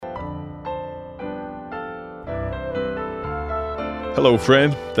Hello,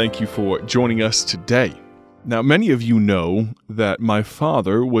 friend. Thank you for joining us today. Now, many of you know that my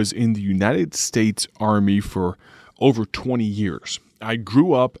father was in the United States Army for over 20 years. I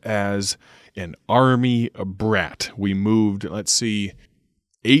grew up as an Army brat. We moved,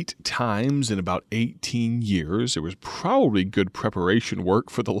 8 times in about 18 years. It was probably good preparation work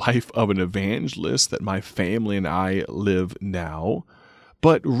for the life of an evangelist that my family and I live now.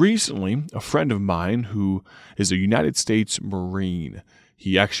 But recently, a friend of mine who is a United States Marine,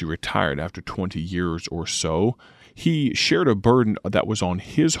 he actually retired after 20 years or so, he shared a burden that was on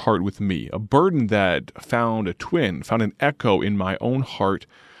his heart with me, a burden that found an echo in my own heart,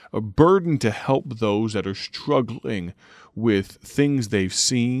 a burden to help those that are struggling with things they've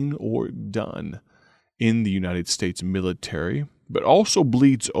seen or done in the United States military, but also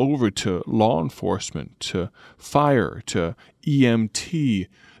bleeds over to law enforcement, to fire, to EMT,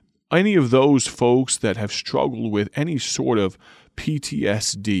 any of those folks that have struggled with any sort of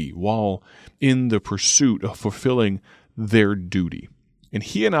PTSD while in the pursuit of fulfilling their duty. And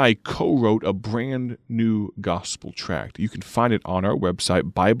he and I co-wrote a brand new gospel tract. You can find it on our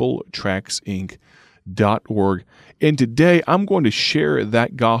website, BibleTractsInc.org. And today I'm going to share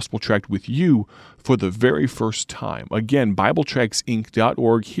that gospel tract with you for the very first time. Again,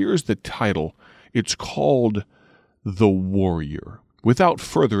 BibleTractsInc.org. Here's the title. It's called The Warrior. Without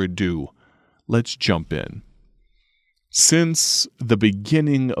further ado, let's jump in. Since the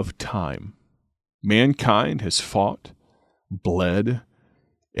beginning of time, mankind has fought, bled,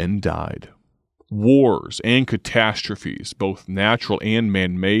 and died. Wars and catastrophes, both natural and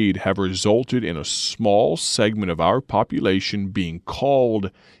man-made, have resulted in a small segment of our population being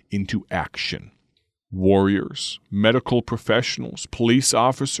called into action. Warriors, medical professionals, police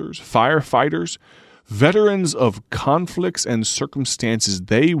officers, firefighters, veterans of conflicts and circumstances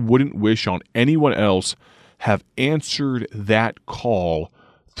they wouldn't wish on anyone else have answered that call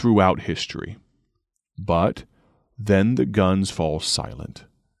throughout history. But then the guns fall silent.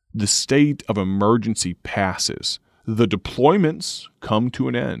 The state of emergency passes. The deployments come to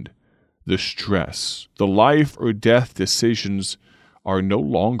an end. The stress, the life or death decisions are no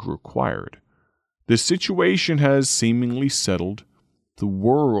longer required. The situation has seemingly settled. The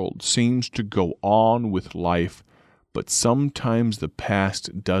world seems to go on with life, but sometimes the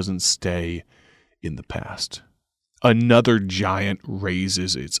past doesn't stay in the past. Another giant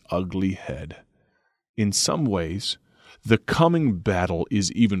raises its ugly head. In some ways, the coming battle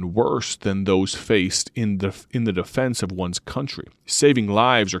is even worse than those faced in the defense of one's country, saving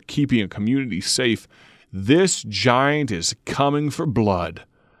lives or keeping a community safe. This giant is coming for blood.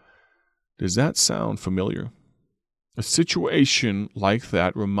 Does that sound familiar? A situation like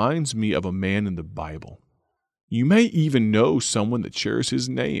that reminds me of a man in the Bible. You may even know someone that shares his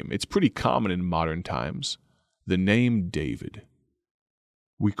name. It's pretty common in modern times. The name David.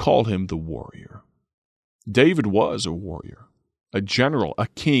 We call him the warrior. David was a warrior, a general, a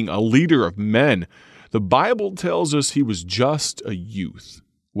king, a leader of men. The Bible tells us he was just a youth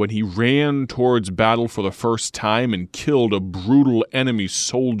when he ran towards battle for the first time and killed a brutal enemy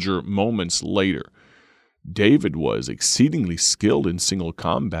soldier moments later. David was exceedingly skilled in single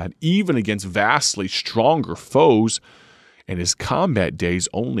combat, even against vastly stronger foes, and his combat days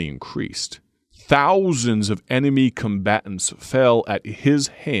only increased. Thousands of enemy combatants fell at his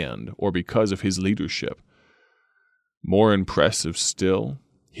hand or because of his leadership. More impressive still,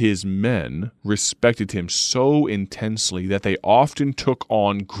 his men respected him so intensely that they often took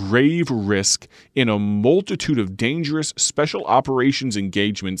on grave risk in a multitude of dangerous special operations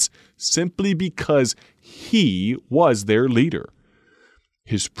engagements simply because he was their leader.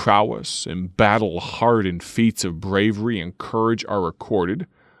 His prowess and battle-hardened feats of bravery and courage are recorded,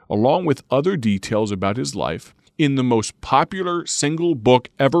 along with other details about his life, in the most popular single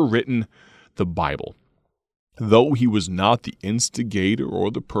book ever written, the Bible. Though he was not the instigator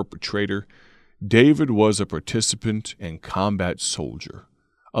or the perpetrator, David was a participant and combat soldier,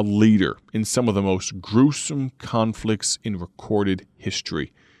 a leader in some of the most gruesome conflicts in recorded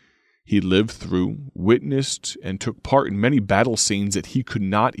history. He lived through, witnessed, and took part in many battle scenes that he could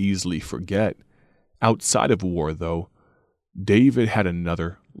not easily forget. Outside of war, though, David had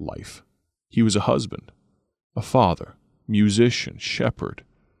another life. He was a husband, a father, musician, shepherd.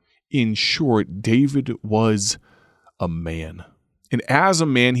 In short, David was a man. And as a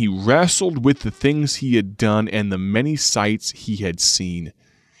man, he wrestled with the things he had done and the many sights he had seen.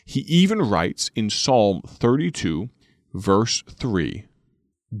 He even writes in Psalm 32, verse 3,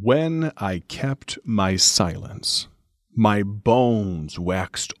 "When I kept my silence, my bones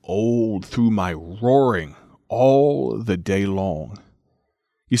waxed old through my roaring all the day long."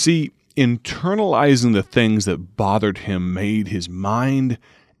 You see, Internalizing the things that bothered him made his mind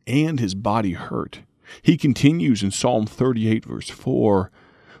and his body hurt. He continues in Psalm 38, verse 4,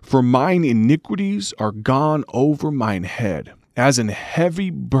 "For mine iniquities are gone over mine head. As an heavy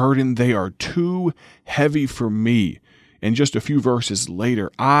burden, they are too heavy for me." And just a few verses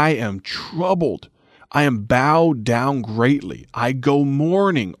later, "I am troubled. I am bowed down greatly. I go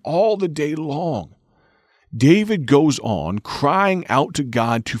mourning all the day long." David goes on crying out to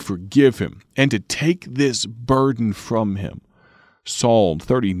God to forgive him and to take this burden from him. Psalm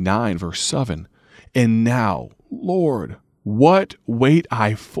 39, verse 7, "And now, Lord, what wait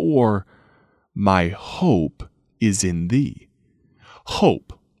I for? My hope is in thee."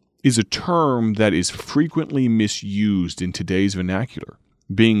 Hope is a term that is frequently misused in today's vernacular,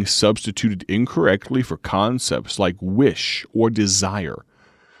 being substituted incorrectly for concepts like wish or desire.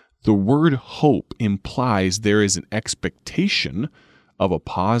 The word hope implies there is an expectation of a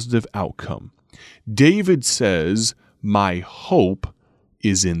positive outcome. David says, "My hope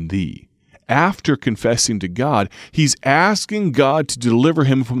is in thee." After confessing to God, he's asking God to deliver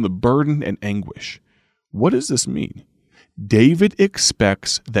him from the burden and anguish. What does this mean? David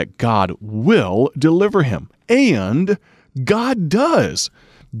expects that God will deliver him, and God does.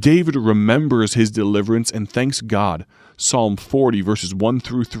 David remembers his deliverance and thanks God. Psalm 40, verses 1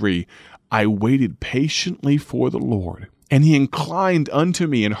 through 3, "I waited patiently for the Lord, and he inclined unto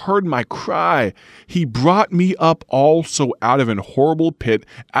me and heard my cry. He brought me up also out of an horrible pit,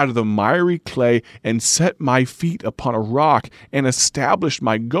 out of the miry clay, and set my feet upon a rock, and established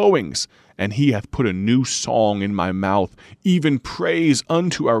my goings. And he hath put a new song in my mouth, even praise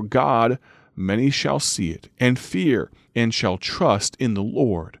unto our God. Many shall see it, and fear, and shall trust in the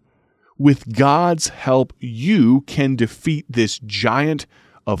Lord." With God's help, you can defeat this giant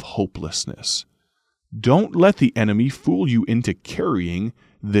of hopelessness. Don't let the enemy fool you into carrying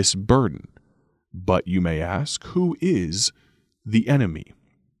this burden. But you may ask, who is the enemy?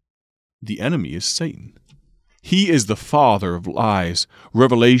 The enemy is Satan. He is the father of lies.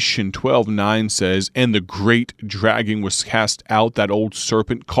 Revelation 12:9 says, "And the great dragon was cast out, that old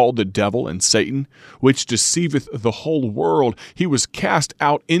serpent called the devil and Satan, which deceiveth the whole world. He was cast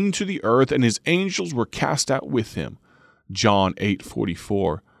out into the earth, and his angels were cast out with him." John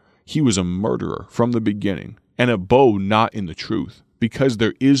 8:44. "He was a murderer from the beginning, and abode not in the truth, because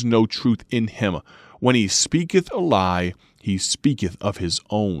there is no truth in him. When he speaketh a lie, he speaketh of his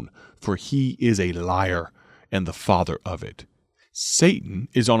own, for he is a liar, and the father of it." Satan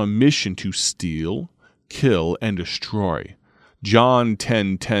is on a mission to steal, kill, and destroy. John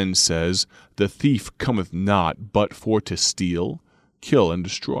 10:10 says, "The thief cometh not but for to steal, kill, and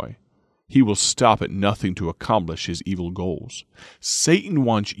destroy." He will stop at nothing to accomplish his evil goals. Satan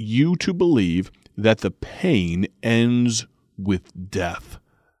wants you to believe that the pain ends with death,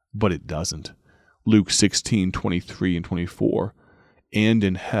 but it doesn't. Luke 16:23 and 24, "And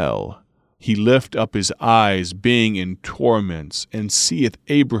in hell he lift up his eyes, being in torments, and seeth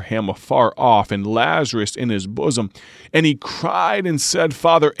Abraham afar off, and Lazarus in his bosom. And he cried and said,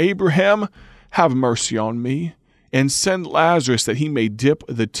 Father Abraham, have mercy on me, and send Lazarus, that he may dip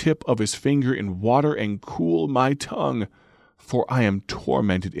the tip of his finger in water and cool my tongue, for I am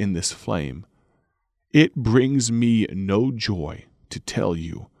tormented in this flame." It brings me no joy to tell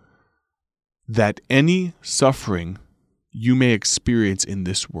you that any suffering you may experience in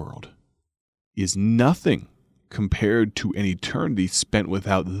this world is nothing compared to an eternity spent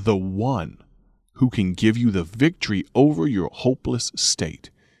without the one who can give you the victory over your hopeless state.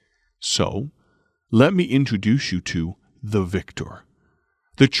 So, let me introduce you to the victor.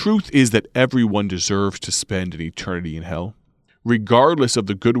 The truth is that everyone deserves to spend an eternity in hell. Regardless of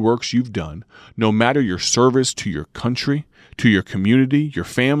the good works you've done, no matter your service to your country, to your community, your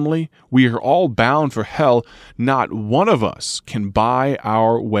family, we are all bound for hell. Not one of us can buy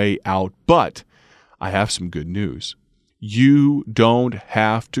our way out, but I have some good news. You don't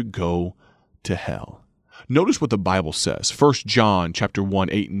have to go to hell. Notice what the Bible says. 1 John chapter 1,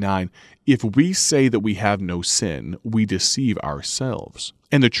 8 and 9. "If we say that we have no sin, we deceive ourselves,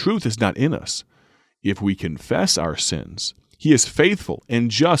 and the truth is not in us. If we confess our sins, he is faithful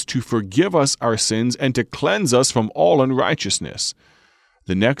and just to forgive us our sins and to cleanse us from all unrighteousness."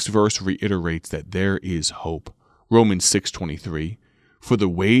 The next verse reiterates that there is hope. Romans 6:23, "For the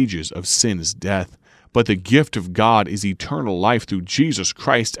wages of sin is death, but the gift of God is eternal life through Jesus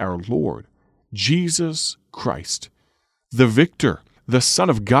Christ our Lord." Jesus Christ, the victor, the Son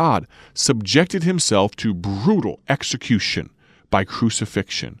of God, subjected himself to brutal execution by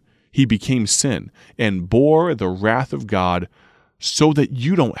crucifixion. He became sin and bore the wrath of God so that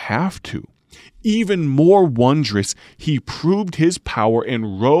you don't have to. Even more wondrous, he proved his power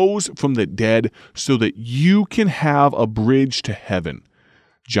and rose from the dead so that you can have a bridge to heaven.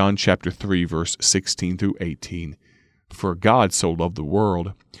 John chapter 3, verse 16 through 18. For God so loved the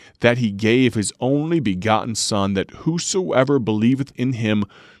world, that he gave his only begotten Son, that whosoever believeth in him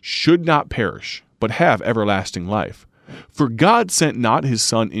should not perish, but have everlasting life. For God sent not his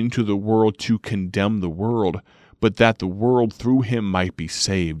Son into the world to condemn the world, but that the world through him might be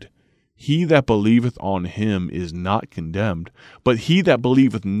saved. He that believeth on him is not condemned, but he that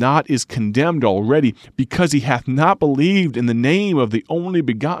believeth not is condemned already, because he hath not believed in the name of the only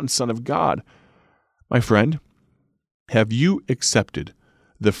begotten Son of God. My friend, have you accepted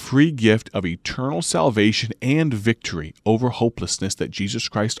the free gift of eternal salvation and victory over hopelessness that Jesus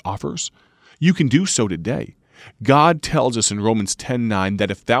Christ offers? You can do so today. God tells us in Romans 10:9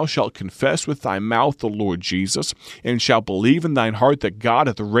 that if thou shalt confess with thy mouth the Lord Jesus, and shalt believe in thine heart that God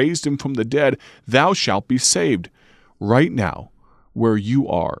hath raised him from the dead, thou shalt be saved. Right now, where you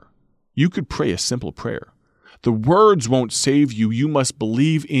are, you could pray a simple prayer. The words won't save you. You must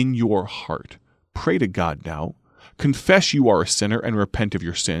believe in your heart. Pray to God now. Confess you are a sinner and repent of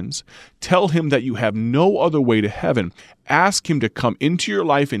your sins. Tell him that you have no other way to heaven. Ask him to come into your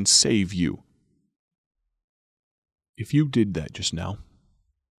life and save you. If you did that just now,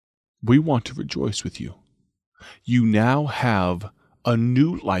 we want to rejoice with you. You now have a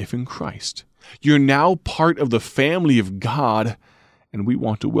new life in Christ. You're now part of the family of God, and we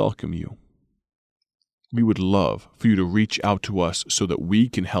want to welcome you. We would love for you to reach out to us so that we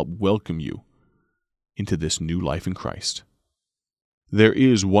can help welcome you into this new life in Christ. There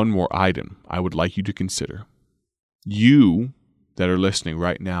is one more item I would like you to consider. You that are listening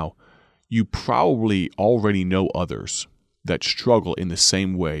right now, you probably already know others that struggle in the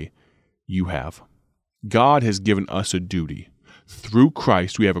same way you have. God has given us a duty. Through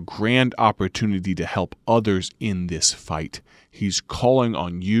Christ, we have a grand opportunity to help others in this fight. He's calling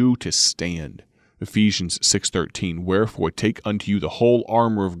on you to stand. Ephesians 6:13, wherefore take unto you the whole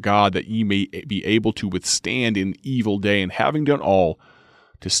armor of God, that ye may be able to withstand in evil day, and having done all,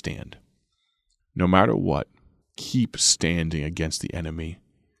 to stand. No matter what, keep standing against the enemy.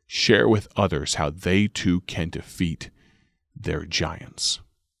 Share with others how they too can defeat their giants.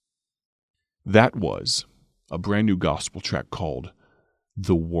 That was a brand new gospel tract called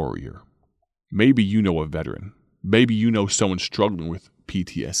The Warrior. Maybe you know a veteran. Maybe you know someone struggling with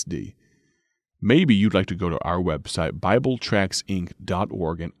PTSD. Maybe you'd like to go to our website,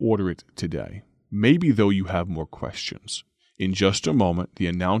 BibleTractsInc.org, and order it today. Maybe, though, you have more questions. In just a moment, the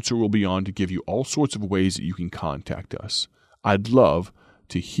announcer will be on to give you all sorts of ways that you can contact us. I'd love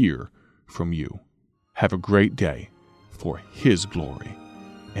to hear from you. Have a great day for His glory,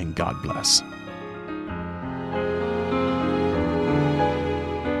 and God bless.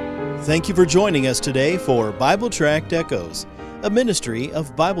 Thank you for joining us today for Bible Tract Echoes, a ministry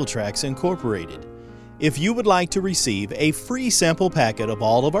of Bible Tracts Incorporated. If you would like to receive a free sample packet of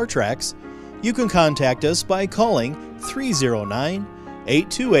all of our tracts, you can contact us by calling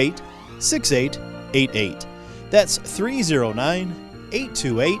 309-828-6888. That's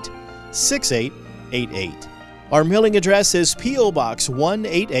 309-828-6888. Our mailing address is P.O. Box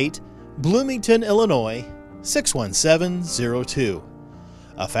 188, Bloomington, Illinois, 61702.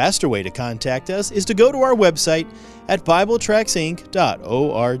 A faster way to contact us is to go to our website at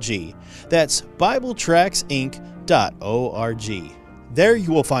BibleTractsInc.org. That's BibleTractsInc.org. There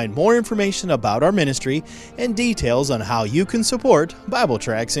you will find more information about our ministry and details on how you can support Bible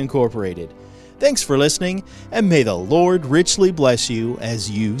Tracts Incorporated. Thanks for listening, and may the Lord richly bless you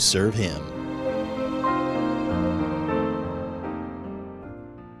as you serve Him.